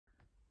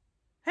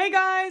Hey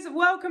guys,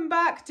 welcome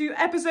back to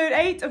episode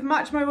 8 of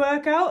Match My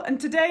Workout, and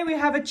today we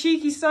have a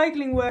cheeky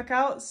cycling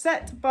workout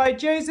set by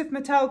Jozef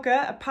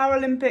Metelka, a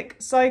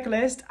Paralympic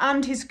cyclist,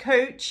 and his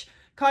coach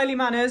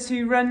Kyleigh,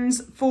 who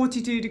runs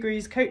 42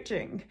 Degrees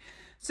Coaching.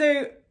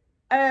 So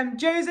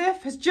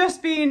Josef has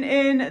just been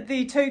in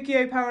the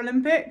Tokyo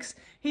Paralympics.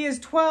 He is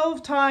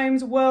 12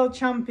 times world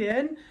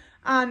champion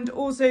and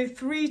also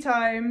 3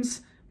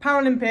 times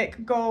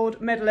Paralympic Gold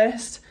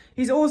Medalist.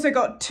 He's also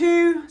got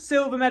 2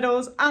 silver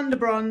medals and a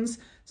bronze.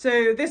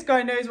 So this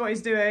guy knows what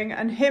he's doing,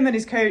 and him and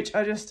his coach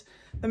are just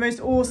the most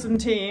awesome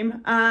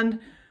team, and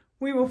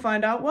we will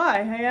find out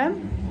why. Hey,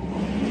 Em?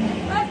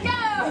 Let's go!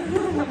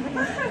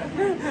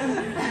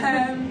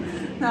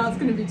 Now it's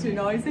going to be too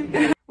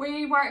noisy.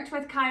 We worked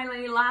with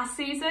Kyleigh last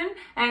season,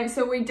 and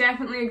so we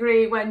definitely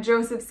agree when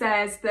Joseph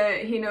says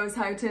that he knows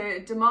how to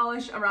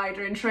demolish a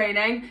rider in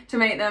training to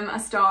make them a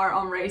star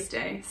on race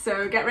day.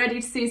 So get ready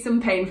to see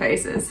some pain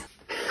faces.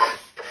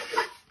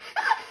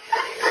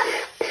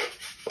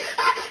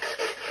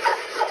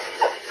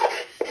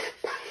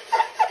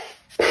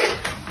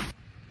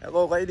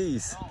 Hello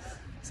ladies,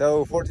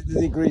 so 42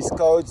 Degrees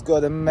Coach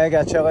got a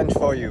mega challenge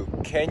for you.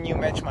 Can you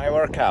match my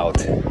workout?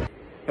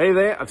 Hey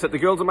there, I've set the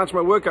girls to match my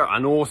workout,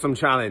 an awesome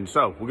challenge.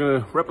 So we're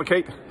going to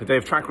replicate a day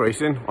of track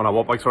racing on our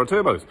watt bikes or our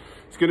turbos.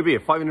 It's going to be a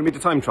 500 meter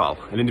time trial,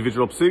 an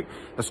individual pursuit,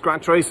 a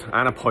scratch race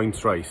and a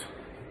points race.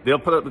 They'll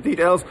put up the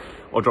details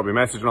or drop me a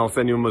message and I'll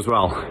send you them as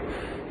well.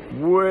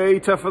 Way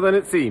tougher than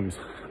it seems,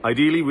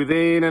 ideally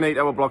within an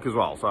 8-hour block as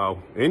well,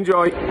 so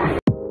enjoy.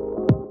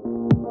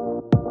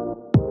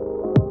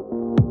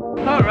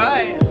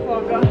 Alright,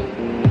 oh god,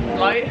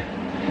 light.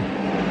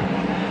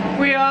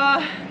 We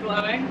are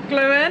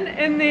glowing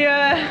in the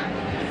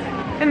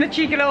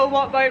cheeky little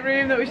watt bike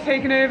room that we've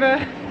taken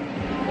over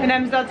in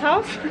Em's dad's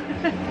house.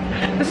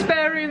 The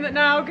spare room that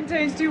now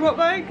contains 2 watt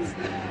bikes.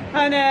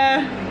 And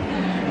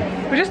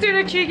we're just doing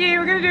a cheeky,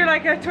 we're going to do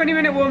like a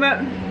 20-minute warm up.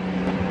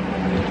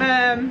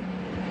 I'm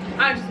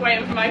just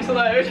waiting for mine to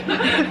load.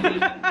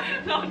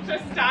 Not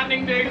just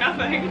standing doing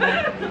nothing.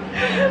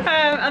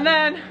 And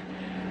then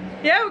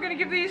yeah, we're going to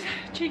give these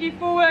cheeky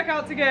 4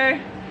 workouts a go.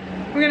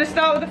 We're going to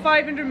start with a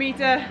 500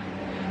 meter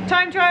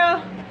time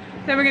trial,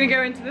 then we're going to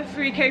go into the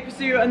 3K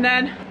pursuit, and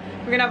then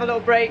we're going to have a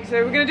little break.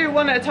 So we're going to do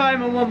 1 at a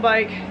time on 1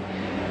 bike,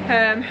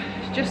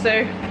 just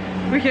so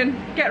we can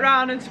get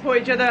around and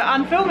support each other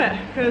and film it,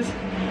 because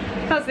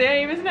that's the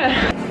aim, isn't it?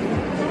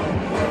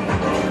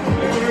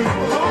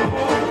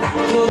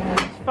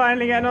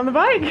 Finally getting on the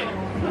bike.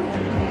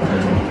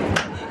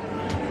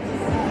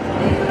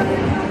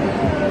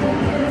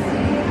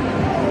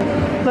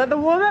 Let the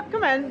warm-up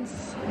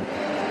commence.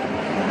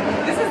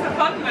 This is the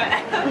fun bit.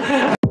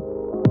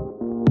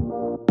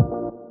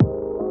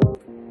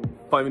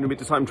 500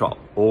 meter time trial,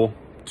 or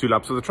 2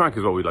 laps of the track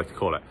is what we like to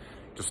call it.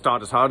 Just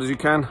start as hard as you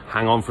can,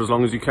 hang on for as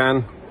long as you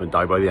can, and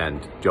die by the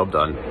end. Job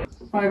done.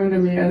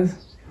 500 meters.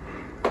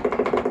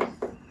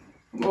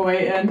 We're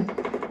waiting.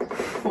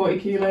 40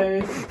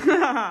 kilos.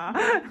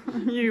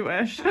 You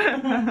wish.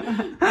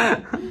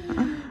 Alright.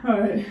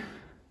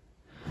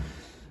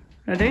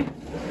 Ready?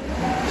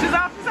 She's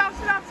off, she's off,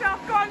 she's off, she's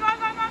off. Go on, go on,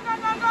 go on, go on, go on,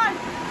 go on, go on.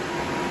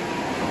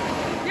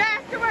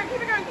 Yes, good work,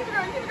 keep it going, keep it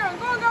going, keep it going.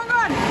 Go on, go on, go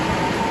on.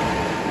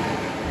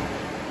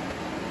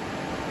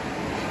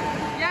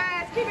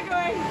 Yes, keep it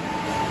going.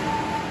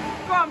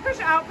 Go on, push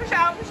it out, push it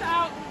out, push it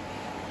out.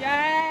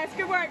 Yes,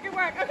 good work, good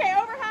work. Okay,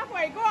 over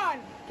halfway, go on.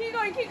 Keep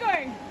going, keep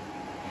going.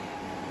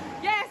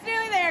 Yes,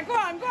 nearly there. Go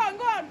on, go on,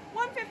 go on.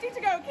 150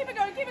 to go. Keep it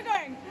going, keep it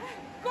going.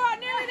 Go on,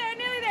 nearly there,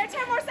 nearly there.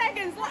 10 more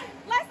seconds.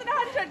 Less than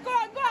 100. Go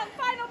on, go on.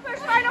 Final push,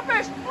 final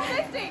push.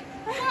 50.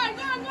 Go on,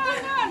 go on, go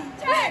on, go on.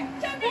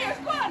 10 meters.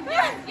 Go on.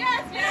 Yes,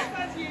 yes, yes,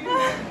 that's you.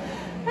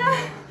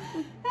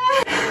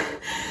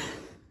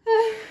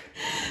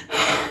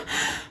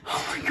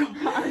 Oh my god,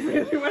 I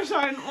really wish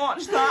I hadn't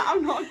watched that.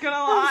 I'm not gonna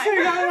lie. I'm so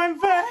glad I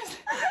went first.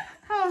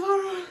 That was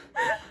horrible. I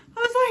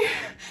was like,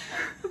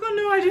 I've got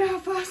no idea how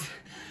fast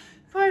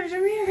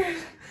 500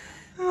 meters.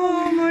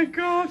 Oh my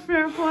god,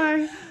 fair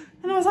play.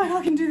 And I was like,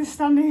 I can do this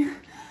standing.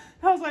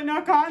 I was like, no,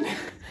 I can't. And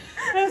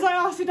I was like,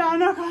 I'll sit down,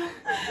 no, I can't.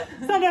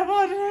 Stand up,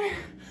 I don't know.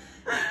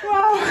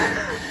 Wow.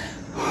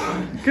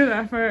 Good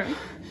effort.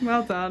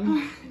 Well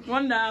done.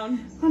 1 down.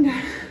 1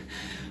 down.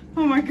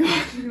 Oh my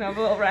god. You can have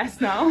a little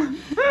rest now.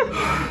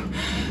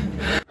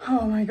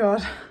 Oh my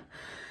god.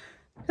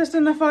 Just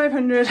in the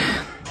 500.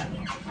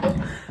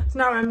 It's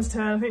now Em's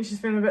turn. I think she's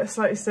feeling a bit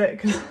slightly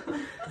sick because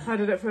I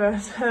did it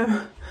first.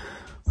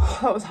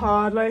 That was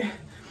hard. Like, I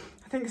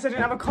think because I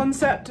didn't have a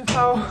concept of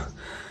how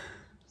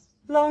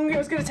long it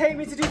was going to take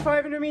me to do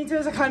 500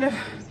 meters.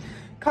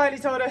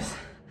 Kyleigh told us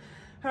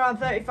around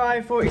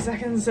 35, 40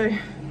 seconds. So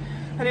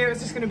I knew it was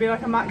just going to be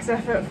like a max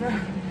effort for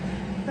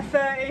the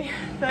 30,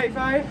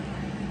 35.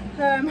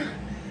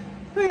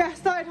 But yeah,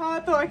 started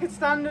hard, thought I could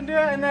stand and do it,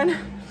 and then,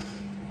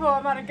 oh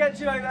man, it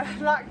gets you like the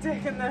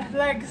lactic and the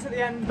legs at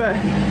the end, but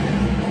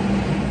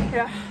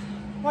yeah,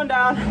 1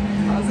 down.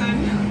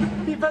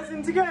 Buzzing. You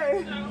buzzing to go?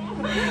 No.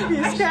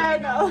 You're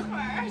scared now?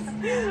 I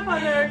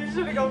know, you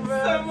should have gone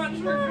first. So much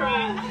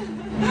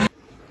regret.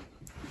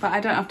 But I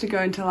don't have to go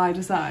until I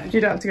decide. You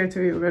don't have to go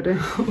till you're ready.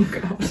 Oh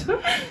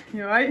god.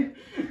 You alright?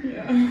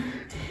 Yeah.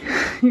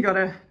 You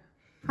gotta,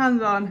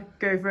 hands on,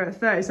 go for it,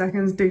 30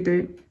 seconds, dig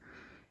deep.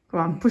 Go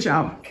on, push it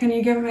out. Can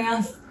you give me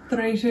a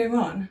 3, 2,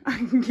 1? I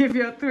can give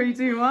you a 3,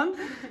 2, 1.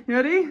 You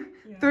ready?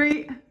 Yeah.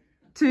 3,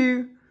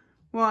 2,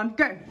 1,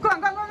 go. Go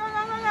on, go on, go on, go on, go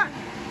on, go on.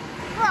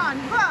 Go on,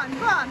 go on,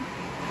 go on.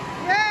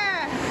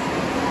 Yes.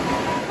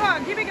 Go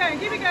on, keep it going,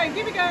 keep it going,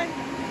 keep it going,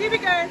 keep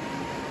it going.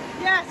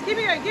 Yes, keep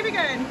it going, keep it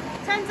going.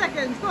 10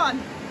 seconds, go on.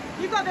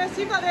 You've got this,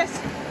 you've got this.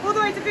 All the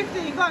way to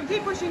 15, go on,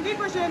 keep pushing, keep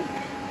pushing.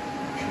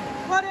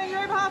 Well done, you're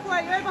over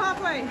halfway, you're over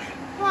halfway.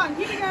 Go on,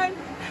 keep it going,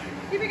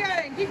 keep it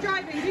going. Keep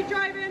driving, keep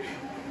driving,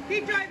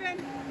 keep driving,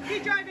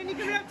 keep driving. You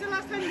can be up to the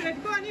last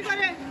 100. Go on, you've got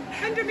it.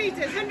 100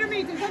 meters, 100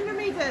 meters, 100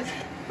 meters.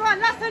 Go on,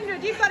 last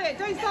 100, you've got it.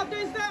 Don't stop,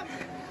 don't stop.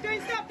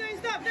 Don't stop, don't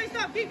stop, don't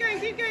stop. Keep going,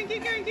 keep going,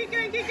 keep going, keep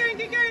going, keep going,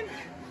 keep going.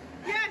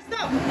 Yeah,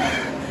 stop.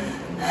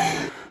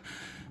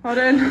 Well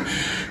done.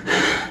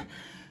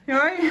 You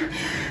alright?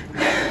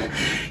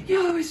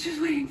 Yeah, I was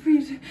just waiting for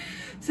you to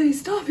say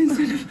stop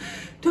instead of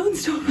don't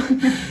stop.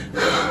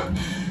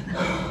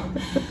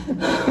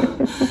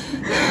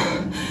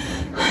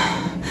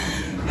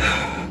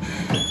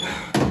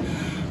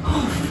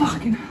 Oh,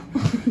 fucking hell.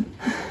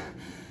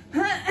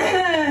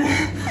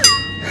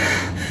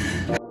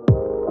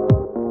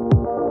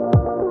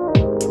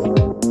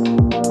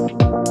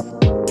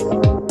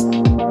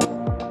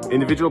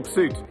 Individual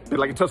pursuit, a bit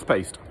like a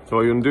toothpaste. So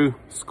what you're gonna do,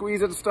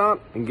 squeeze at the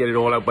start and get it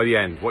all out by the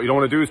end. What you don't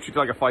wanna do is treat it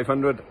like a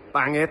 500,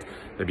 bang it,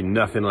 there'll be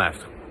nothing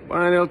left.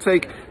 And it'll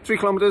take 3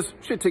 kilometers,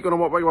 should take on a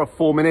wattbike about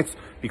 4 minutes.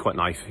 Be quite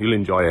nice, you'll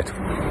enjoy it.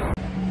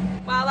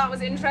 Well, that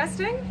was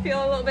interesting.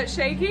 Feel a little bit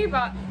shaky,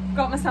 but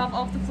got myself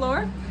off the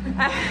floor.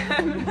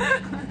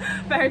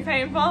 Very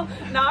painful.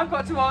 Now I've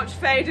got to watch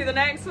Faye do the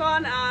next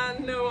one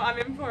and know what I'm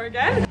in for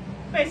again.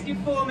 Basically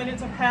 4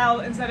 minutes of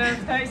hell instead of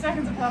 30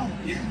 seconds of hell.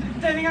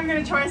 Don't think I'm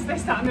going to try and stay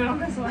standing on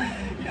this one.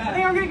 Yeah. I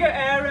think I'm going to go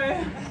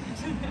aero.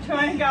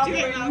 Try and get. Do you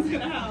think that's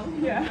going to help?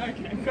 Yeah.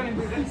 Okay, I'm going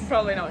to do this.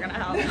 Probably not going to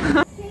help.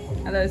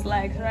 Are those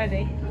legs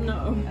ready?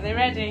 No. Are they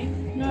ready?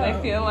 No. Do they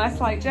feel less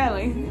like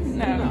jelly?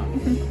 No.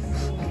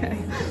 Okay.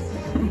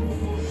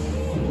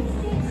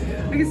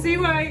 I can see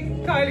why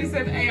Kylie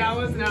said 8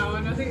 hours now,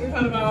 and I think we've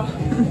had about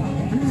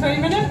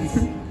 20 minutes.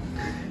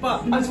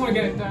 But I just want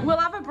to get it done. We'll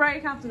have a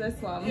break after this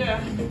one.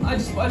 Yeah, I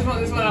just want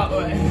this one out of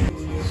the way.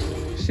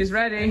 She's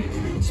ready.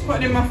 Just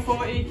putting in my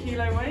 40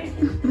 kilo weight.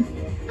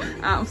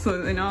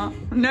 Absolutely not.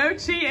 No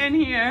cheating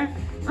here.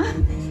 Alright,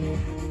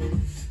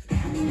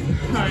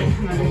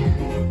 I'm ready.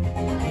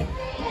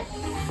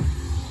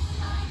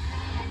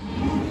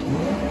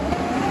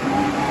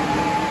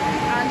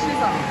 And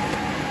she's off.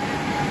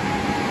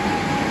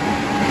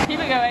 Keep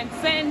it going.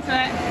 Sit into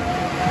it.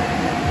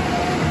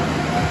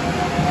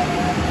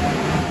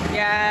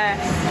 Yes.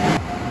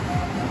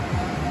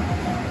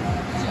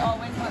 She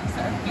always looks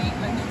at her feet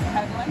when she's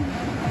pedaling.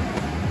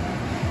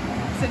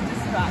 It's a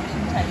distraction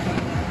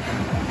technique.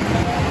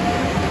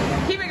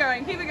 Keep it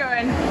going, keep it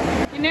going.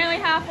 You're nearly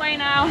halfway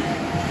now.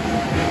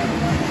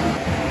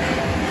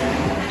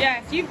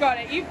 Yes, you've got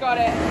it, you've got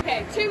it.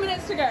 Okay, 2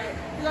 minutes to go.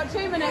 You've got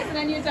 2 minutes and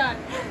then you're done.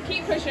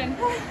 Keep pushing.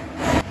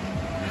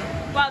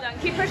 Well done,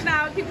 keep pushing it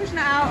out, keep pushing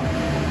it out.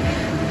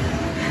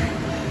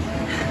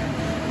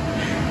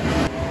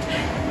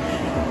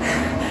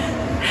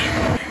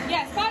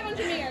 Yes,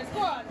 500 meters,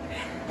 go on.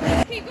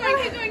 Keep going,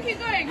 keep going, keep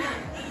going.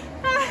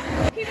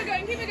 Keep it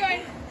going, keep it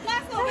going.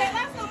 Last little bit,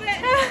 last little bit.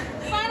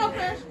 Final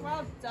push,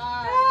 well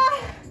done.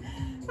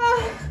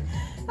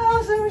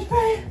 Oh, so much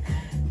pain.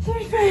 So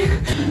much pain.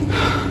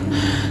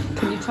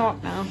 Can you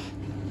talk now?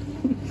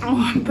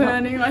 Oh, I'm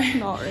burning, like.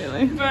 Not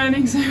really.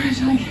 Burning so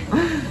much, like.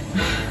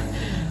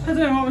 I don't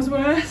know what was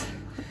worse.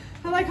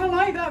 I like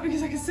that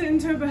because I could sit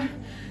into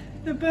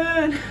the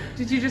burn.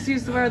 Did you just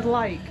use the word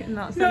like in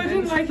that No, I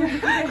sentence? didn't like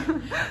it.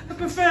 I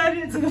preferred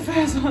it to the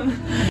first one.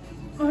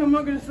 Oh, I'm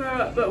not going to throw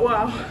up, but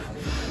wow. I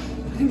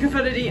think if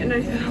I had eaten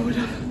anything, I would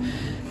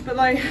have. But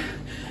like,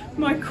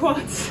 my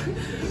quads,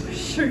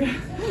 sugar,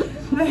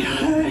 they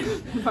hurt.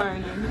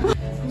 Burning.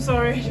 I'm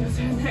sorry, you'll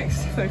do it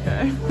next. It's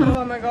okay.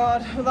 Oh my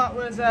god, well that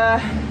was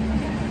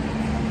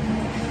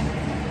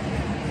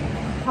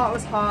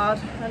hard,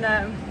 and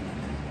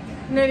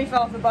nearly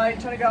fell off the bike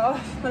trying to get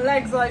off. My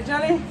legs like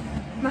jelly,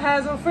 my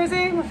hair's all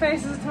frizzy, my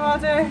face is a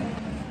tomato.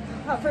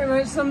 That pretty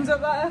much sums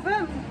up that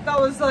effort. That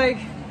was like,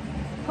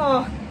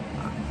 oh,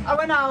 I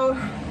went out,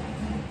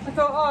 I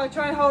thought, oh, I'd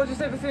try and hold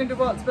just over 300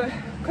 watts, but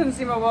couldn't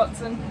see my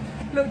watts, and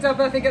looked up,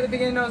 I think at the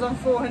beginning I was on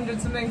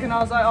 400 something, and I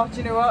was like, oh, do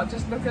you know what,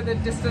 just look at the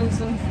distance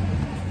and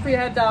put your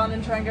head down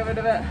and try and get rid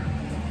of it.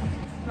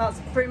 And that's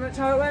pretty much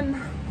how it went.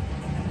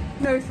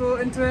 No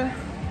thought into it,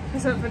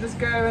 except for just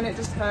go, and it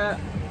just hurt.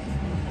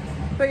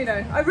 But you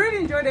know, I really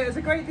enjoyed it. It was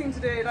a great thing to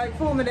do, like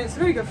 4 minutes,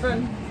 really good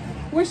fun.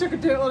 Wish I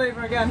could do it all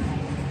over again.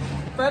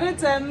 But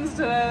it's Em's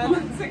turn.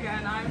 Once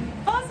again, I'm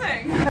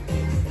buzzing. Oh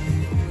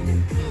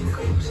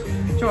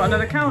god. Do you want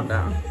another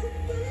countdown?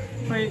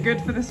 Are you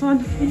good for this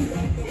one?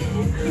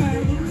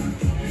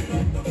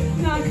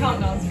 No,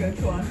 countdown's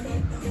good, go on.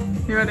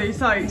 You ready? You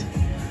psyched?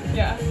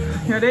 Yeah.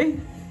 You ready?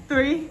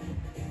 3,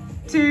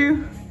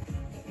 2,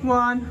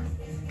 1,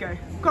 go.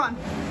 Go on.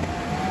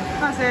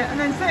 That's it. And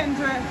then sit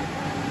into it.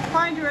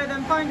 Find your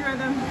rhythm, find your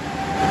rhythm.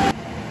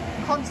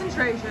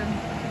 Concentration.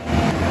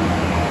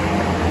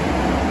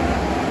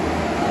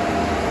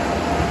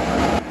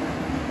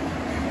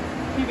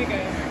 Keep it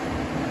going.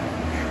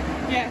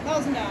 Yeah,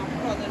 that and down.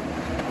 Well done.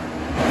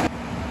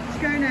 Just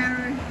go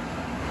narrow.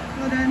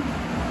 Well done.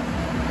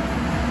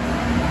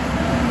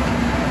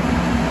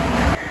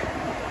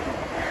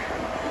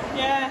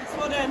 Yes,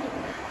 well done.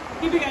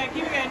 Keep it going,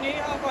 nearly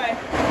halfway.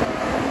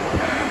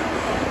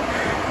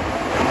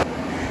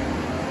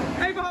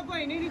 Over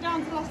halfway, nearly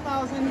down to the last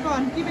 1,000. Go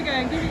on, keep it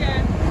going, keep it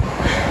going.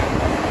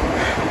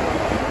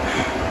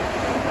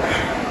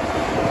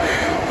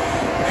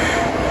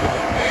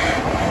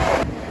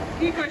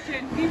 Keep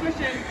pushing, keep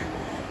pushing.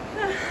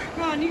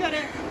 Come on, you got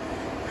it.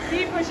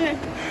 Keep pushing.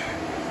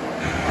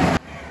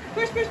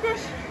 Push, push,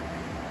 push.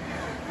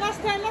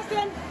 Last 10, last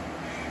 10.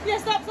 Yeah,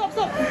 stop, stop,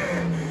 stop.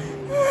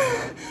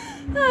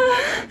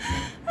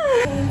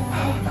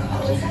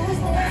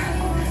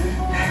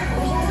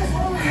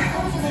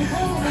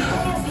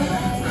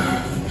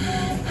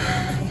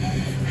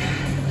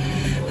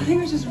 I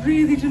think I just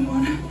really didn't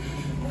want to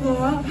blow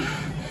up.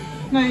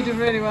 No, you did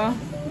really well.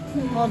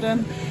 Well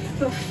done.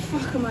 The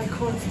fuck are my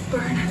quads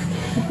burning?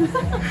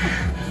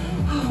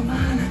 Oh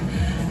man.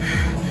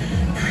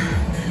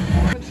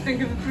 What do you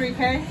think of the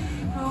 3K?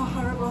 Oh,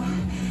 horrible.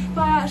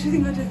 But I actually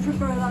think I did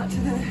prefer that to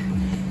the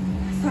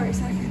 30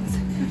 seconds.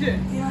 You did?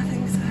 Yeah, I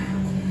think so.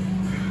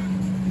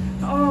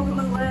 Oh, but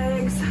my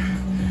legs.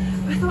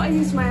 I thought I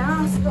used my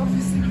ass, but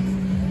obviously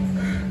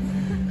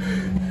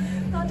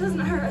that doesn't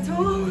hurt at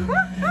all.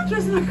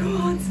 Just my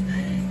quads.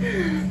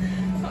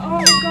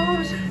 Oh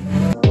god.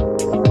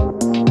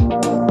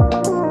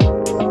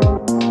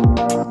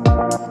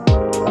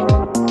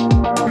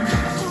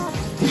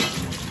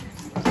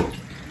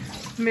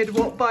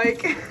 Mid-watt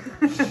bike.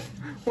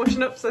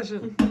 Washing up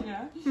session.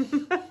 Yeah.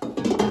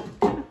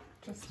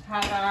 Just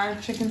had our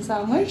chicken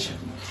sandwich.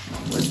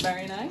 It was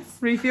very nice.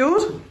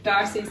 Refueled.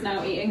 Darcy's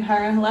now eating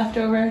her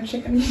leftover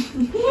chicken.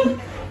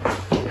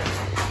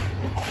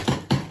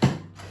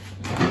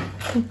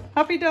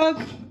 Happy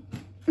dog.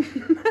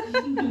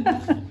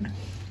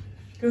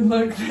 Good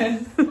luck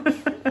then.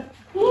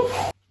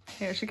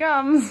 Here she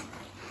comes.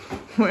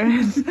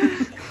 With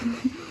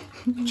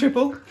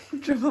triple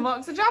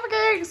box of Jaffa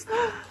cakes.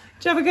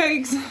 Jaffa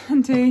cakes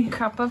and tea.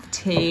 Cup of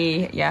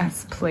tea,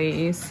 yes,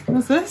 please.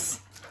 What's this?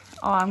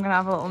 Oh, I'm gonna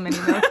have a little mini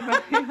milk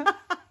about you.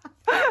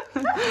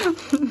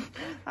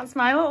 That's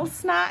my little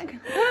snack.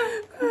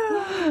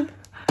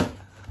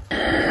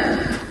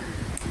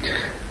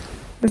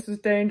 This was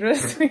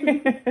dangerous. we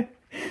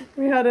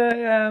had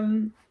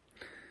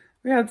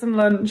some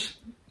lunch.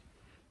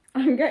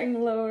 I'm getting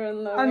lower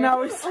and lower. And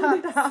now we've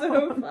sat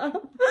down.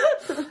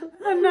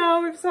 And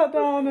now we've sat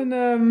down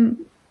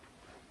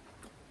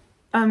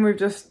and we've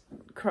just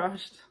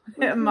crashed.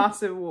 Hit a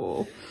massive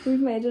wall. We've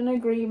made an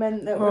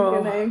agreement that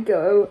we're gonna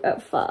go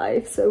at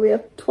 5, so we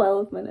have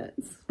 12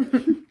 minutes.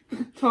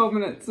 12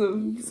 minutes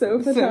of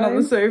sofa sitting time. on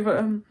the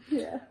sofa.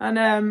 Yeah.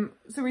 And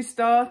so we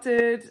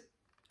started.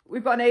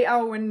 We've got an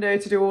 8-hour window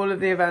to do all of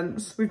the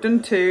events. We've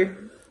done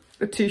 2,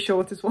 the 2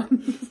 shortest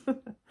ones,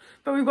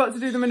 but we've got to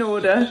do them in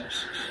order.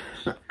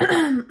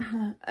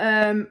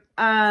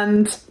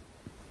 And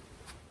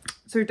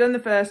so we've done the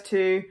first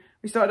 2.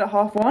 We started at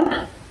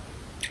 1:30.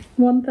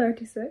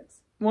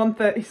 1:36.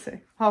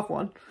 1:36,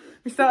 1:30.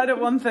 We started at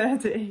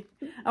 1:30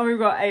 and we've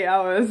got 8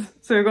 hours,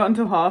 so we've got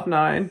until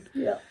 9:30.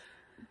 Yeah.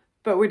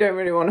 But we don't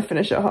really want to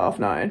finish at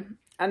 9:30.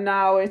 And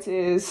now it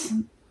is...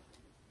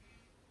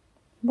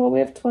 Well, we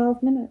have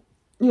 12 minutes.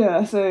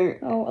 Yeah, so...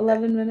 Oh,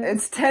 11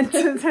 minutes. It's 10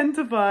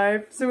 to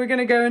 5. So we're going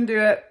to go and do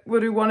it.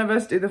 We'll do one of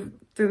us do the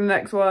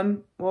next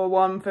one while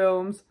one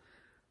films.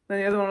 Then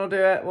the other one will do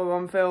it while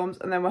one films.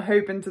 And then we're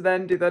hoping to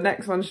then do the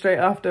next one straight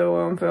after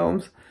while one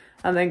films.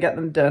 And then get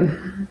them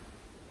done.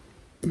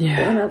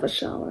 Yeah. And have a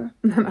shower.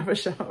 And then have a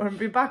shower and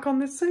be back on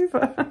this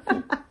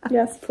sofa.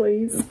 Yes,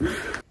 please.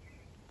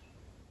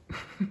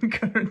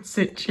 Current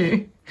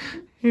situ.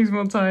 Who's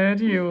more tired,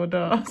 you or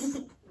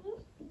Das?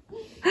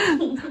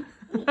 I'm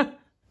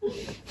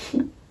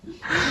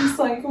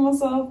psyching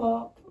myself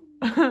up.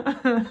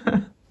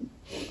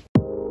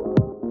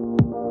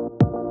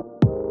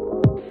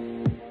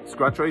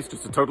 Scratch race,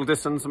 just a total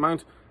distance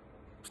amount.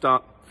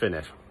 Start,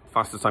 finish.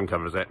 Fastest time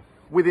covers it.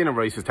 Within a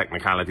race's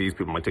technicalities,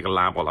 people might take a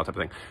lap, all that type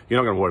of thing. You're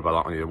not going to worry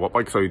about that on your watt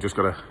bike, so you just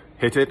got to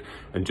hit it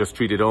and just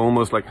treat it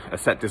almost like a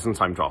set distance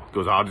time trial.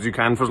 Go as hard as you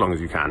can for as long as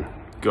you can.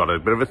 Got a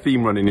bit of a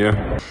theme running here.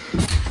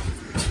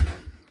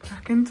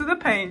 Back into the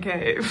pain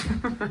cave.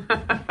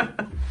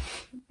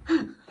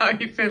 How are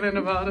you feeling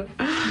about it?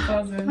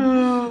 Buzzing.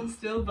 Oh.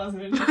 Still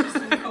buzzing.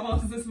 It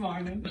was this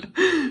morning.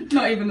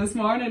 Not even this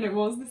morning, it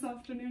was this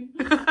afternoon.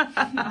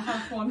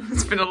 At 1:30.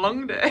 It's been a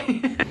long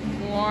day.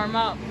 Warm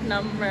up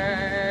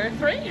number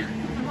 3.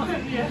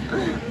 Yeah.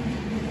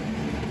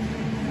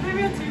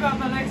 Maybe not too bad,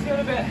 my legs feel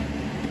a bit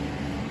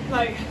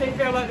like they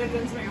feel like they've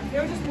done something. I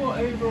feel just more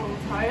overall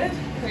tired.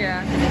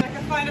 Yeah. Like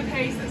I find a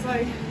pace that's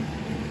like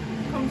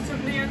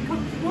comfortably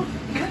uncomfortable.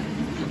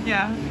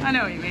 Yeah, I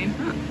know what you mean.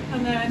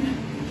 And then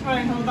try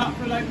and hold that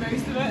for like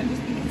most of it and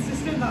just be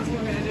consistent. That's what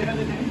I'm going to do, I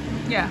don't know.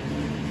 Yeah.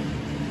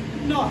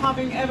 Not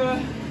having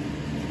ever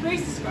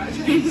raced a scratch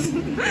race.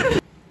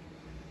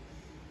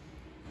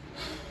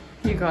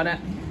 You got it.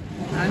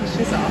 And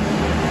she's off.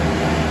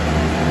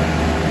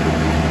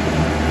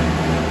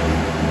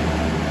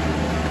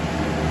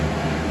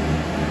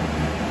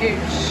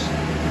 Oosh.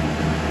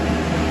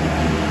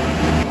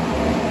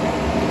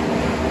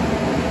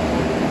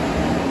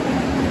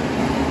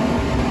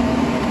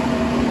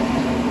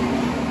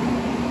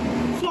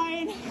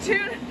 Flying.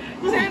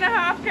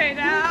 2.5k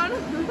down.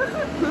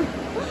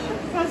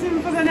 That's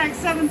in for the next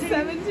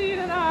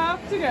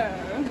 17.5 to go.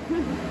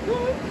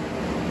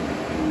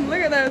 Look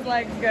at those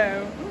legs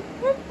go.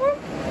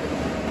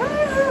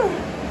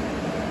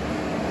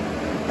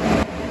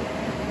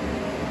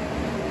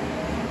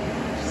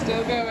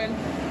 Still going.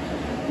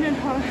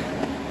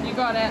 You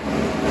got it.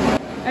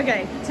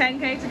 Okay,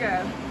 10k to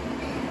go.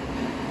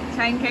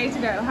 10k to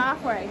go.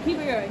 Halfway. Keep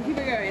it going. Keep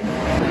it going.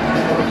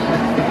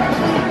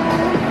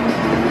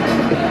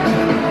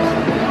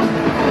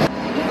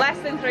 Less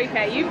than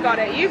 3k. You've got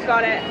it. You've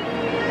got it.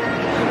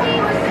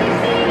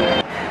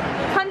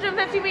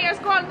 150 meters.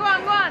 Go on. Go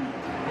on. Go on.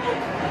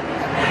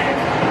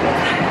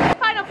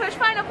 Final push.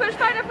 Final push.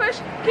 Final push.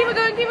 Keep it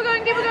going. Keep it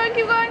going. Keep it going.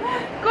 Keep going.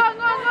 Go on.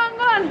 Go on. Go on.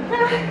 Go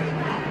on.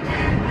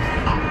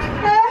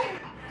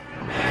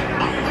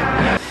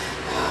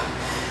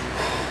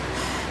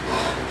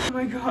 Oh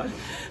my god,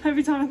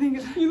 every time I think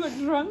it, You look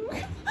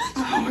drunk.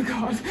 oh my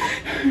god,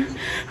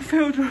 I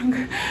feel drunk.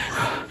 I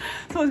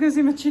thought I was going to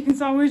see my chicken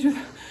sandwich with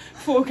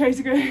 4k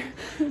to go.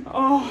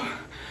 Oh,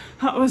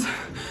 that was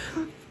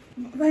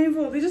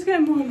painful. They just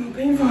get more and more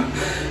painful.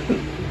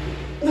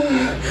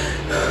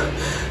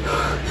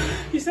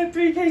 You said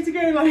 3k to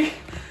go, like,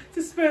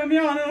 to spur me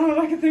on, and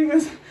all I could think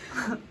was,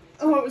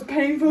 oh, it was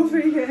painful,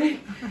 3k.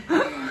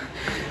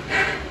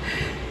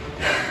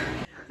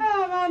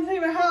 Oh man, take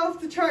my hat off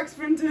the track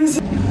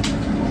sprinters.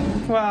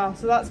 Wow,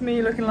 so that's me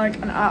looking like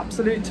an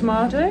absolute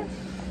tomato.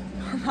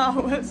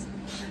 That was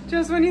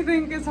just when you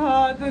think it's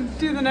hard, then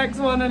do the next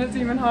one and it's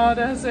even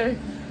harder. So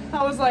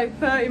that was like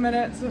 30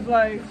 minutes of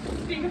like...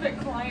 Being a bit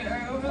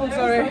quieter over there.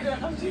 Sorry. So I don't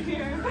have to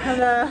hear.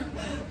 And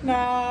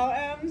now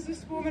Em's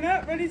just warming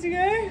up, ready to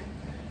go.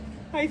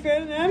 How you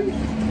feeling, Em?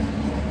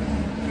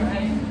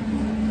 Great.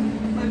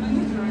 Living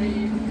the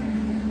dream.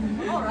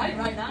 I'm alright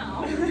right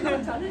now. I'm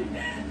not done it.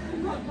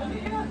 I'm not done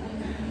it yet.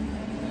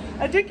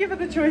 I did give her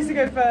the choice to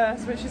go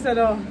first, but she said,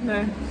 oh no,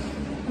 I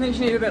think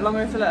she needed a bit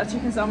longer to let her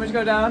chicken sandwich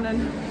go down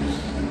and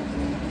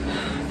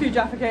a few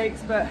Jaffa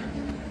cakes, but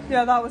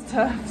yeah, that was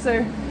tough.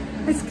 So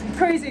it's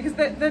crazy because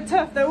they're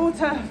tough, they're all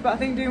tough, but I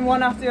think doing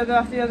one after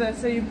the other,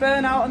 so you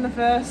burn out on the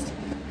first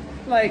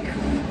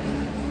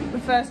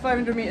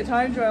 500 metre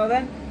time trial,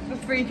 then the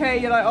 3k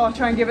you're like, oh,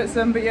 try and give it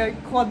some, but your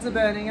quads are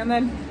burning, and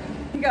then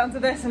you get onto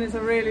this and it's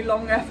a really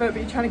long effort,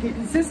 but you're trying to keep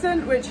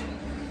consistent, which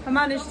I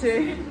managed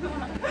to.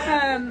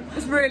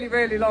 It's really,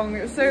 really long.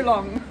 It was so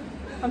long.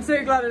 I'm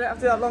so glad I don't have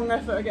to do that long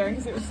effort again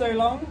because it was so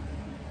long.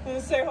 It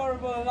was so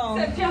horrible and long.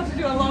 Except you have to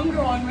do a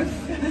longer one with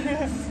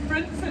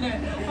sprints in it.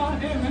 Oh,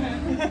 in a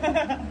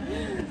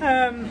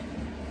minute.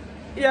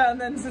 Yeah, and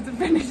then so to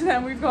finish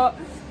then we've got,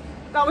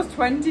 that was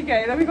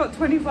 20k, then we got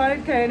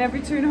 25k, and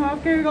every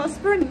 2.5k we got a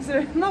sprint, so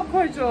I'm not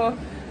quite sure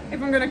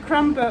if I'm going to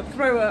cramp up,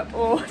 throw up,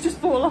 or just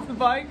fall off the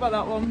bike by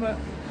that one, but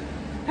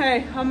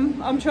hey,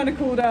 I'm trying to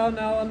cool down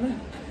now on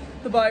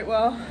the bike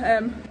while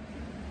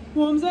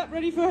warms up,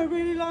 ready for a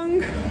really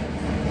long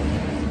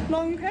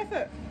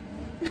effort.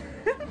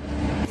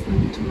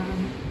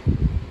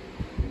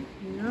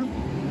 Yeah.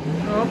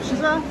 Oh,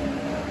 she's off.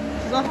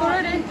 She's off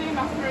already.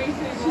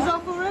 She's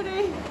off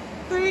already.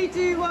 3,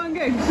 2, 1,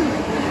 go.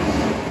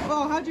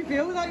 Oh, how do you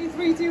feel without your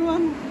 3, 2,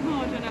 1?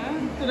 Oh, I don't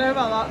know. Don't know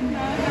about that.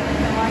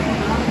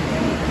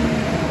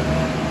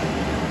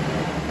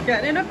 No,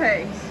 Getting in a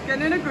pace,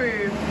 getting in a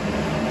groove.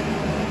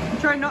 I'm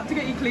trying not to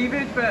get your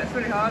cleavage, but it's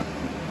really hard.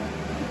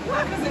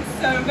 because it's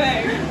so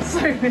big.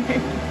 So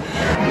big.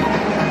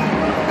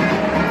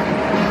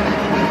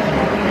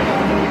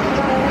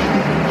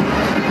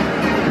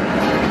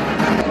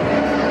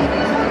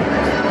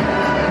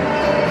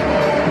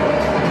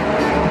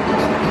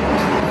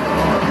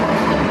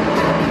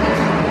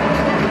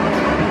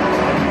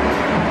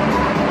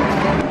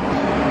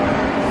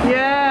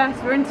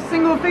 We're into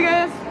single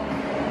figures.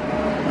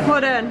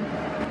 Put in.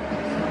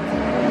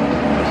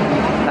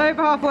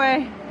 Over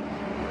halfway.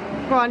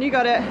 Go on, you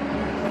got it.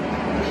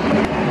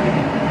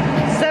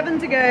 7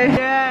 to go.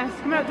 Yes,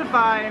 coming up to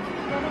 5.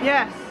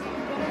 Yes.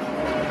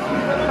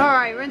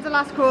 Alright, we're into the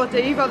last quarter.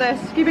 You got this.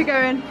 Keep it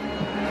going.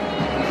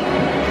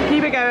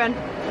 Keep it going.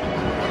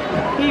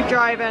 Keep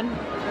driving.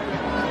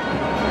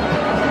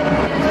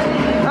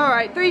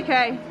 Alright,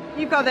 3k.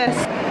 You've got this.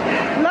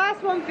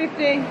 Last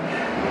 150.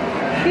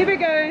 Keep it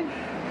going.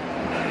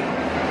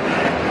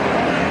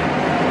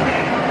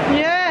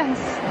 Yes!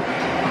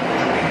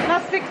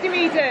 That's 60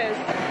 meters.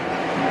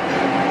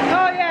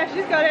 Oh yeah,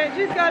 she's got it,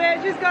 she's got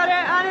it, she's got it,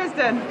 and it's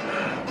done.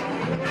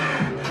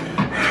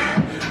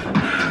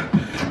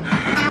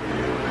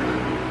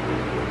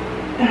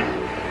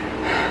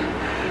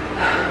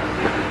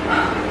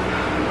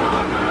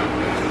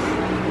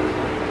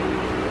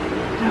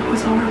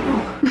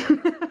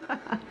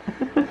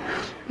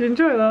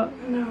 enjoy that?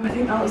 No, I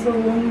think that was the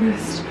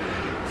longest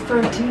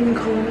 13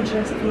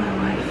 kilometres of my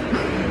life.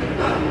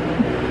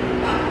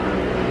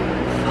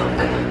 Fuck.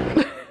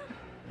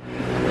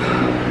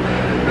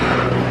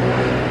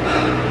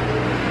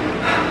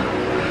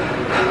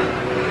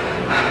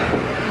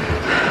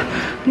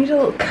 I need a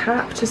little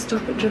cap to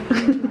stop it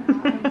dripping.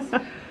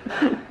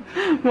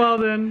 Well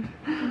done.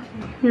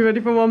 You ready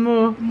for one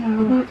more?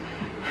 No.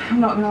 I'm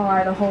not gonna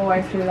lie, the whole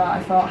way through that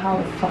I thought, how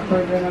the fuck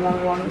are we doing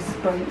another one with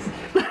sprints?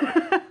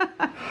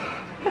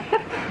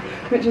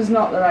 Which is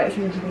not the right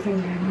thing to be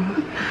thinking,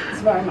 but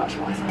it's very much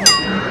my fault.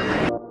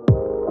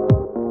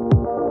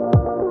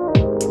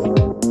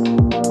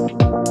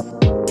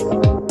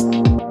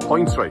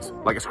 Points race,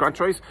 like a scratch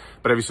race,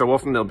 but every so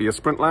often there'll be a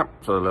sprint lap,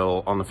 so a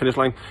little on the finish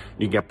line,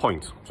 you can get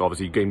points. So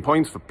obviously you gain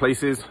points for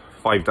places,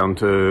 5 down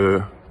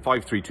to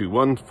 5, 3, 2,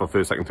 1 for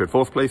first, second, third,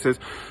 fourth places.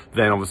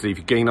 Then obviously if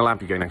you gain a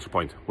lap, you gain an extra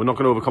point. We're not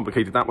going to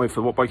overcomplicate it that way for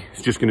the watt bike.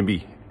 It's just going to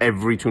be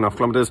every 2.5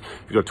 kilometers,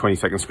 you've got a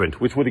 20-second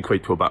sprint, which would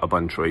equate to about a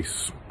bunch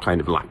race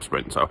kind of lap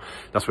sprint. So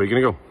that's where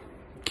you're going to go.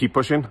 Keep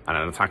pushing and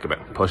then attack a bit.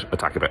 Push,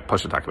 attack a bit,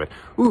 push, attack a bit.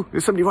 Ooh,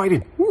 there's somebody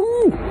riding.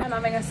 Ooh. I'm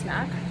having a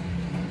snack.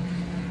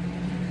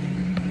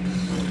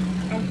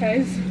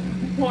 Okay,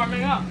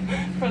 warming up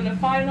for the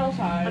final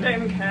time. I don't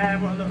even care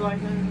what I look like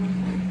anymore.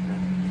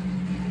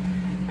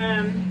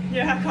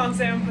 Yeah, I can't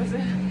say I'm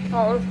pussy.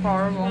 That was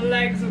horrible. My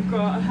legs have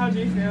got. How do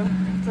you feel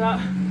after that?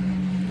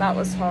 That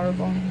was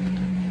horrible.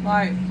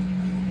 Like,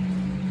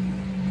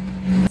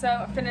 so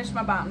I finished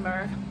my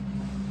Battenberg,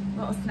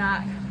 little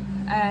snack.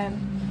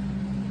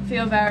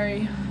 Feel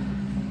very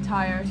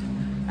tired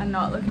and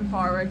not looking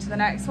forward to the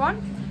next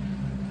one.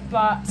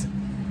 But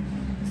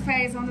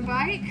Faye's on the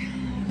bike,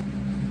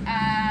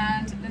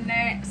 and the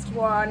next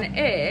one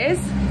is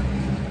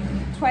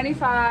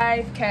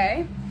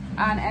 25k,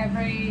 and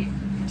every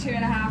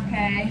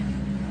 2.5k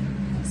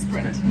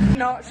sprint.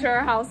 Not sure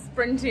how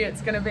sprinty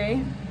it's gonna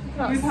be.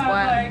 We've had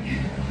like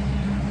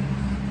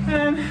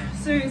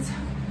so it's,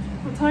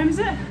 what time is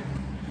it?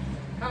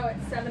 Oh,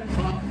 it's 7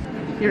 o'clock.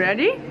 You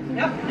ready?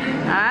 Yep.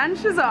 And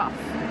she's off.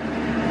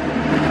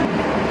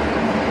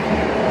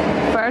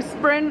 First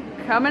sprint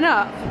coming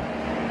up.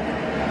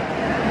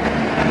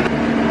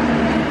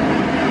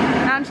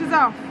 And she's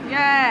off.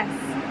 Yes.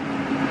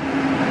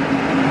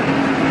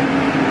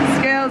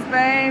 Skills,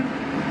 babe.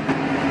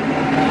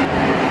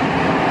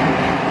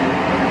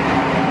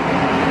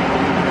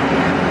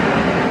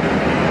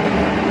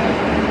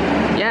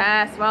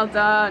 Yes, well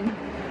done.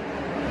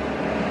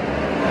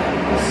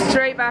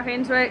 Straight back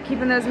into it,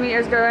 keeping those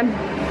meters going.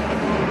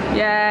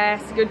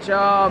 Yes, good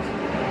job.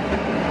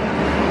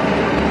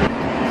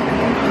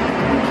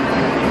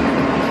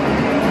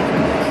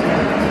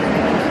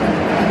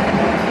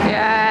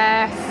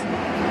 Yes.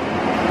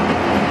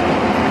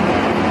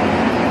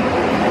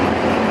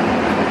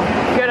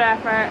 Good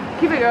effort.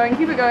 Keep it going,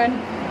 keep it going.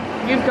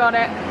 You've got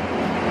it.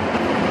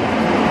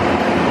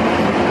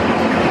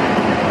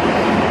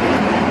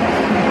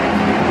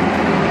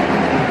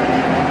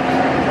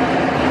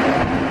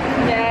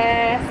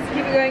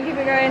 Keep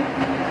it going.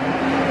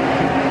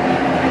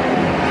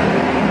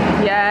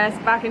 Yes,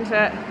 back into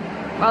it.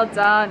 Well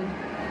done.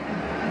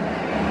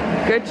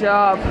 Good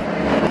job.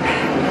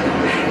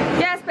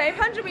 Yes, babe,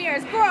 100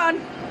 meters. Go on.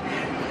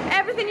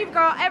 Everything you've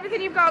got,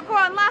 everything you've got. Go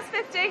on, last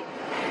 50.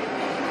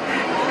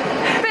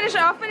 Finish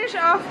it off, finish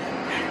it off.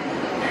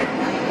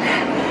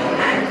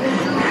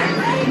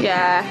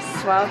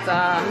 Yes, well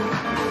done.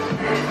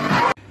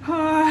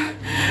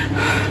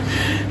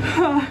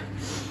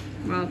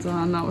 Well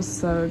done, that was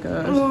so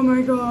good. Oh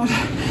my god.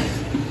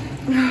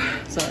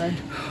 Sorry.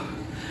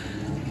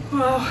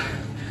 Wow.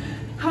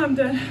 I'm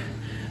done.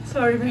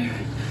 Sorry, babe.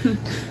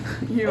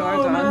 You are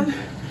done. Man.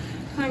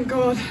 Thank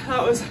god.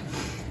 That was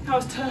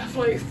tough.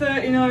 Like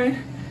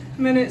 39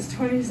 minutes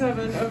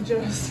 27 of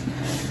just.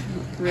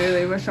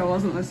 Really wish I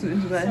wasn't listening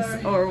to this.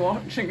 Sorry. Or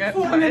watching it.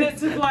 4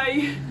 minutes of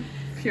like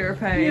pure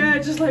pain. Yeah,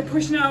 just like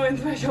pushing out in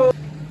threshold.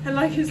 And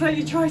like it's like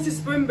you try to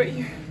sprint, but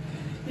you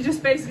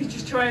just basically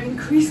just try and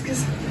increase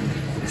because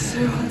it's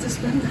so hard to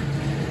sprint.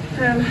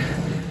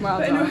 Well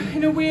but done.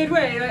 in a weird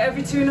way, like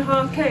every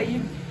 2.5k,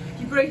 you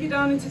break it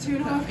down into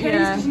 2.5k's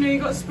because you know you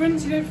got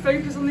sprints, you don't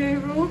focus on the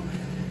overall.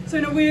 So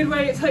in a weird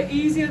way, it's like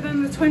easier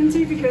than the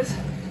 20 because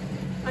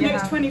I know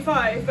it's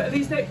 25, but at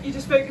least you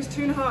just focus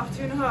 2.5,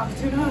 2.5,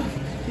 2.5.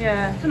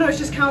 Yeah. And I was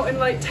just counting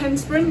like 10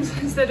 sprints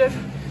instead of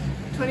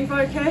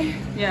 25k.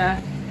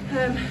 Yeah.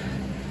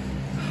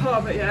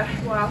 Oh, but yeah,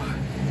 wow.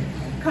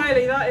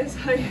 Kyleigh, that is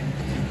like,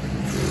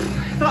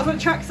 that's what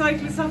track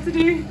cyclists have to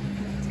do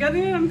to get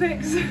the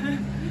Olympics.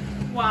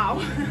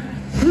 Wow.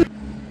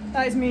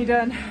 That is me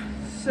done.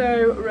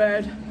 So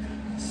red,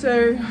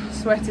 so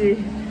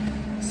sweaty,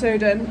 so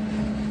done.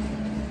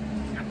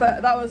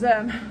 But that was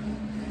a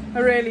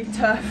really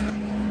tough,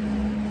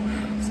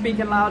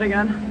 speaking loud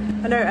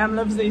again. I know Em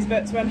loves these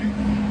bits when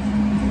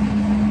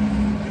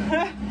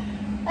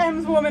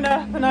Em's warming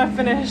up and I've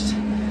finished.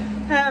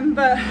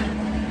 But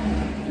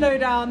low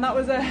down, that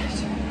was a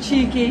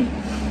cheeky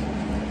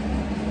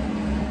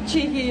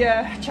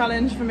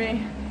challenge for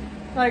me.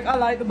 Like, I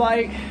like the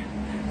bike,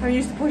 I'm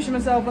used to pushing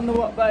myself on the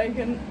watt bike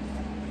and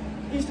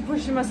used to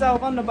pushing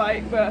myself on the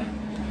bike, but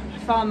I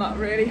found that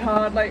really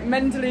hard, like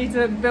mentally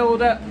to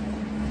build up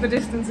the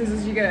distances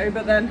as you go,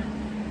 but then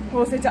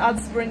also to add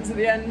sprints at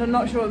the end. I'm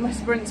not sure that my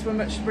sprints were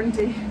much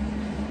sprinty,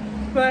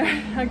 but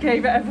I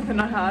gave it everything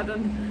I had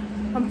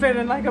and I'm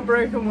feeling like a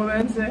broken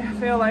woman, so I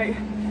feel like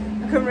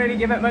I couldn't really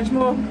give it much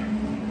more.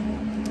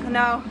 And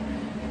now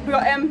we've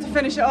got M to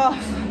finish it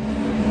off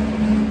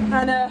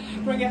and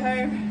bring it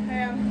home.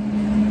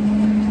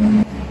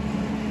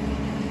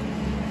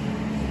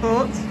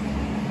 Thoughts?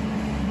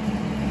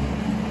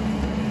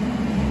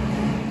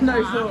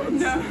 No thoughts?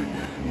 No,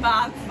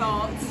 bad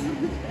thoughts.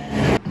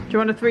 Do you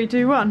want a 3,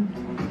 2,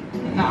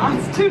 1? Nah,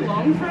 it's too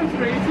long for a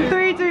 3, 2,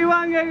 3, 2,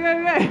 1, go,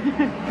 go, go!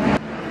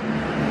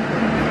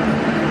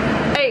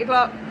 8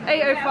 o'clock,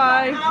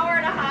 8:05. An hour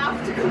and a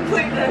half to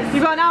complete this.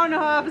 You've got an hour and a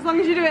half. As long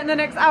as you do it in the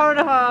next hour and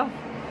a half,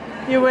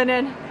 you're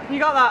winning. You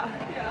got that?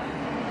 Yeah.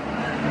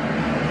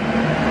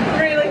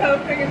 Really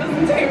hoping it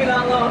doesn't take me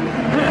that long.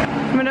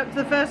 Coming up to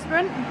the first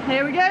sprint.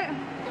 Here we go.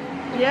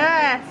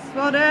 Yes,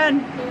 well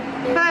done.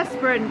 First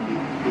sprint.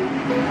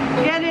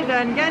 Get it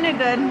done, get it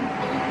done.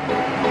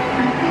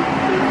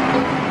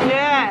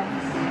 Yes.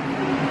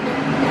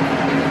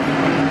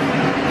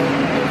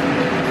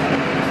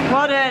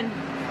 Well done.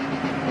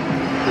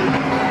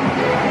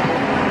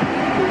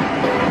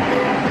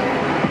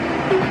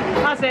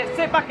 That's it,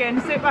 sit back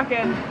in, sit back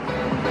in.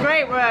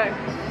 Great work.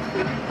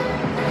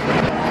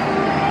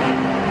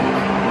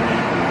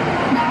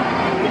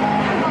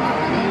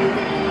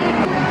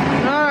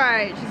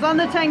 Alright, she's on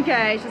the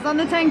 10k, she's on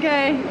the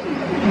 10k.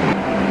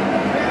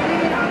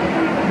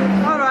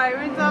 Alright,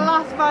 we're into the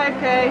last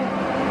 5k.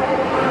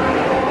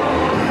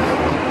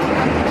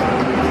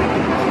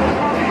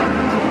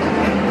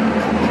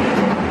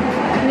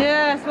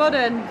 Yes, well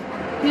done.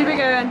 Keep it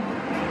going.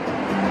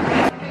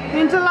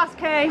 Into the last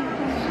k.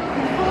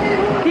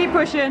 Keep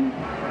pushing.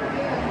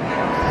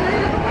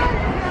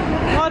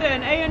 Well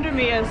done, 800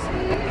 meters.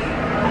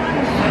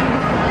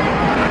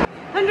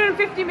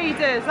 150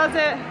 meters, that's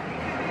it.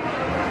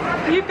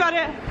 You've got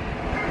it.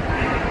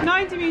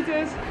 90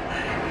 meters.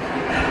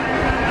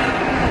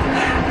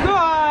 Go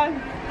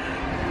on.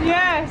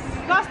 Yes,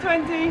 last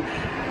 20.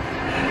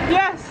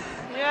 Yes,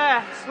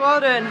 yes, well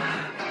done.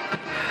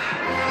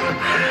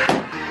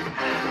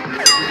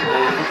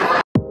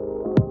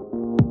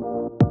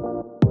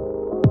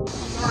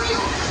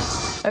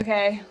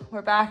 Okay,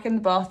 we're back in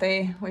the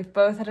bothy. We've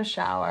both had a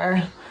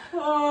shower.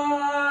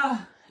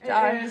 Oh,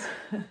 it is.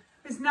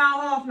 It's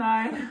now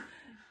 9:30.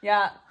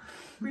 Yeah.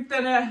 We've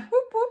done a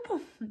Whoop,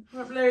 whoop.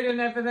 we're uploading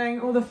everything,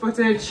 all the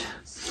footage.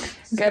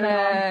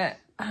 Gonna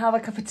have a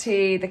cup of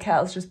tea. The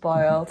kettle's just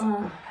boiled.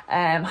 Oh.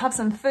 Have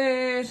some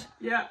food.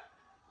 Yeah.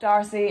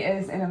 Darcy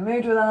is in a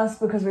mood with us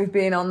because we've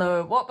been on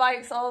the watt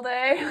bikes all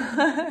day.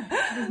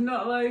 Does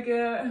not like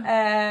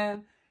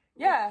it.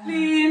 Yeah.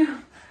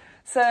 Clean.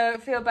 So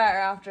feel better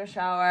after a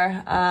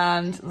shower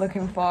and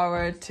looking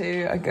forward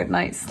to a good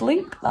night's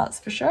sleep, that's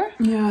for sure.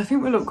 Yeah, I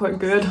think we look quite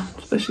good,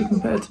 especially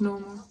compared to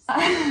normal.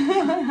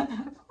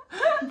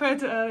 Compared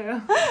to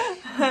earlier.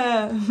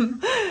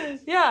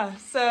 Yeah,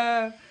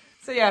 so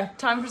yeah,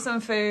 time for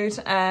some food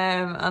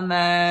and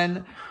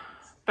then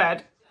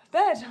Bed.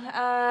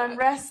 and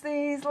rest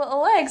these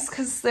little legs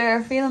because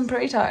they're feeling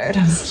pretty tired.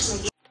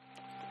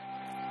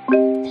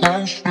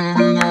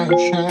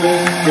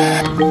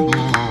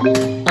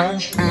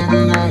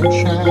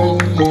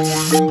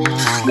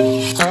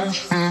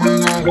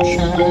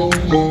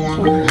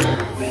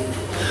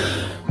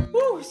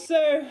 Woo,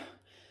 so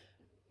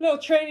little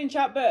training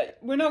chat, but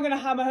we're not going to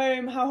hammer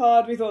home how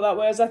hard we thought that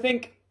was. I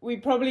think we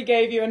probably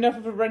gave you enough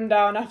of a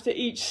rundown after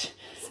each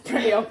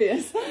Pretty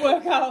obvious.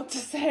 workout to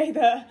say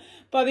that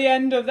by the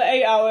end of the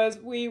 8 hours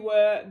we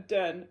were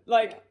done.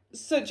 Like,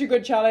 such a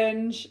good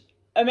challenge,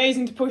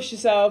 amazing to push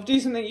yourself, do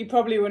something you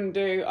probably wouldn't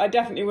do. I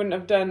definitely wouldn't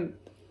have done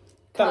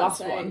the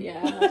last one.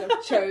 Yeah, I'd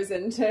have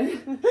chosen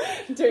to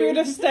do. We would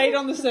have stayed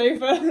on the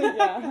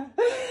sofa.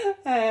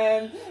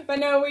 Yeah. But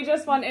no, we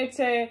just wanted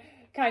to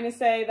kind of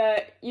say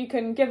that you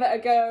can give it a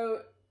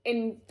go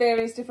in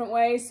various different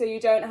ways, so you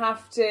don't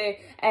have to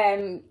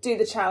do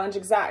the challenge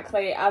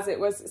exactly as it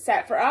was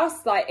set for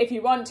us. Like, if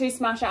you want to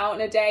smash it out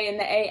in a day in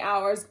the 8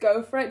 hours,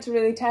 go for it to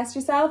really test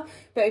yourself.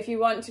 But if you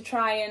want to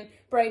try and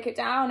break it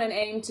down and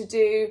aim to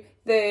do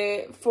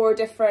the 4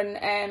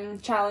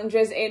 different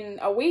challenges in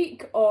a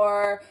week,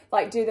 or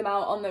like do them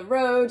out on the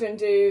road and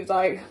do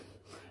like,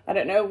 I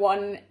don't know,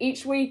 1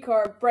 each week,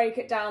 or break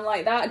it down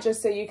like that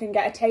just so you can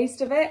get a taste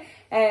of it.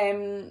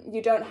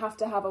 You don't have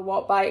to have a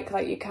watt bike,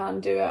 like you can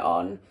do it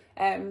on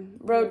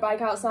road bike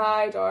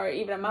outside or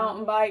even a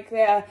mountain bike.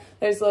 Yeah,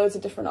 there's loads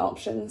of different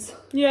options.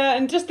 Yeah,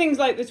 and just things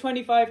like the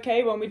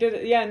 25k one we did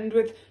at the end,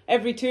 with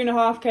every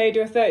 2.5k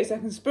do a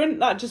 30-second sprint.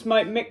 That just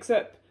might mix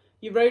up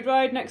your road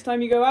ride next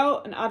time you go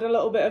out and add a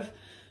little bit of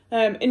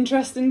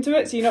interest into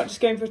it, so you're not just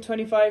going for a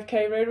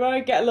 25k road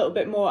ride. Get a little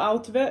bit more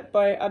out of it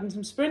by adding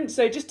some sprints.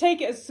 So just take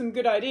it as some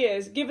good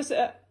ideas. Give us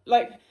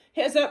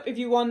hit us up if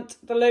you want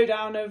the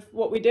lowdown of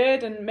what we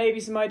did and maybe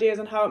some ideas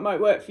on how it might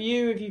work for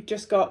you if you've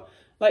just got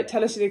like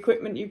tell us the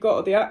equipment you've got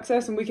or the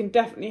access, and we can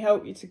definitely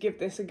help you to give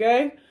this a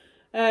go.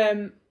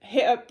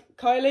 Hit up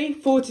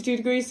Kyleigh, 42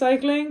 Degrees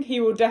Cycling. He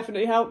will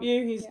definitely help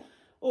you. He's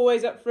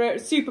always up for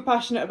it. Super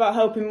passionate about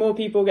helping more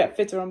people get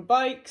fitter on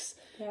bikes.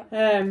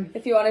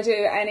 If you want to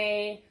do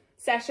any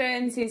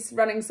sessions, he's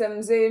running some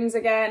Zooms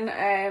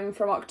again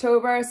from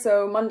October,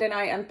 so Monday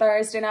night and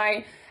Thursday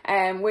night.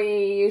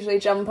 We usually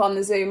jump on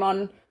the Zoom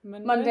on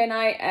Monday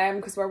night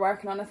because we're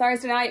working on a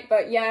Thursday night,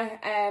 but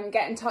yeah,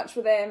 get in touch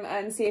with him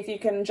and see if you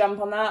can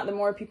jump on that. The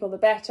more people the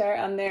better,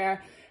 and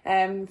they're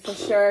for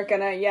sure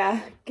gonna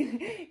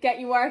get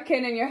you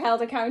working and you're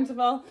held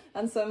accountable,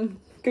 and some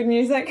good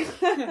music.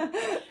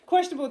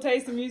 Questionable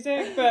taste in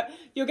music, but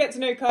you'll get to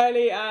know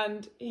Kyleigh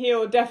and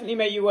he'll definitely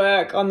make you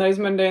work on those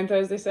Monday and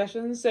Thursday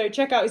sessions. So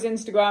check out his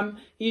Instagram.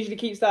 He usually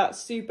keeps that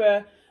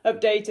super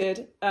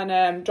updated,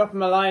 and drop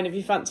him a line if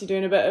you fancy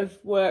doing a bit of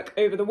work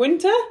over the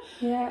winter.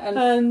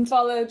 And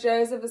follow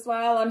Josef as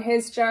well on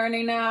his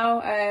journey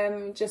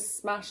now. Just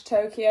smashed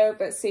Tokyo,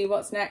 but see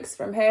what's next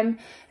from him.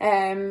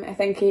 I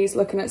think he's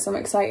looking at some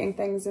exciting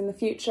things in the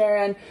future,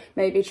 and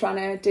maybe trying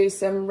to do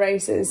some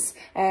races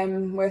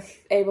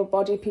with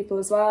able-bodied people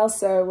as well,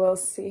 so we'll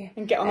see.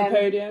 And get on the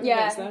podium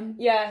against them.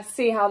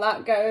 See how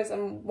that goes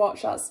and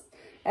watch us.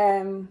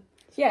 And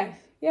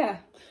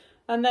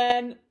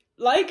then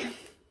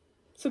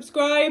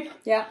subscribe.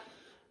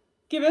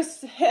 Hit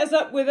us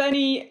up with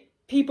any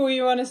people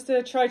you want us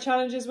to try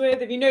challenges with.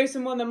 If you know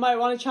someone that might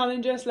want to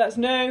challenge us, let us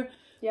know.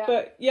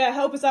 But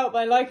help us out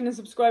by liking and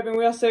subscribing.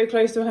 We are so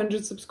close to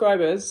 100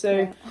 subscribers,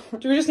 so we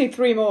just need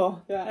 3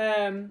 more.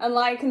 And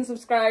like and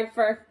subscribe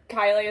for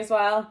Kyleigh as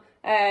well.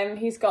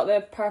 He's got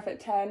the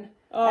Perfect 10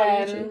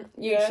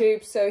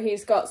 YouTube, so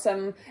he's got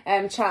some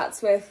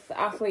chats with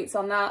athletes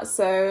on that,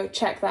 so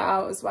check that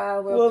out as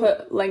well. We'll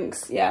put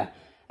links. Link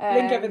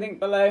everything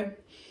below.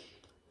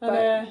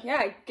 But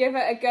give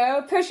it a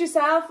go. Push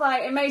yourself.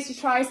 Like, it makes you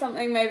try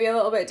something maybe a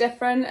little bit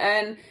different,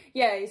 and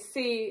you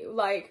see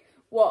like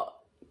what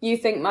you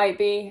think might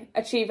be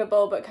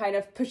achievable, but kind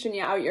of pushing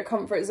you out your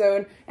comfort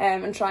zone,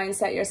 and try and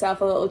set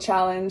yourself a little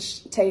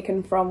challenge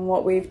taken from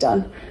what we've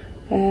done.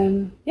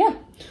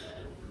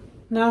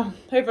 Now,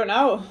 over and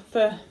out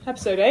for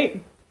episode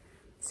 8.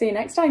 See you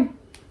next time.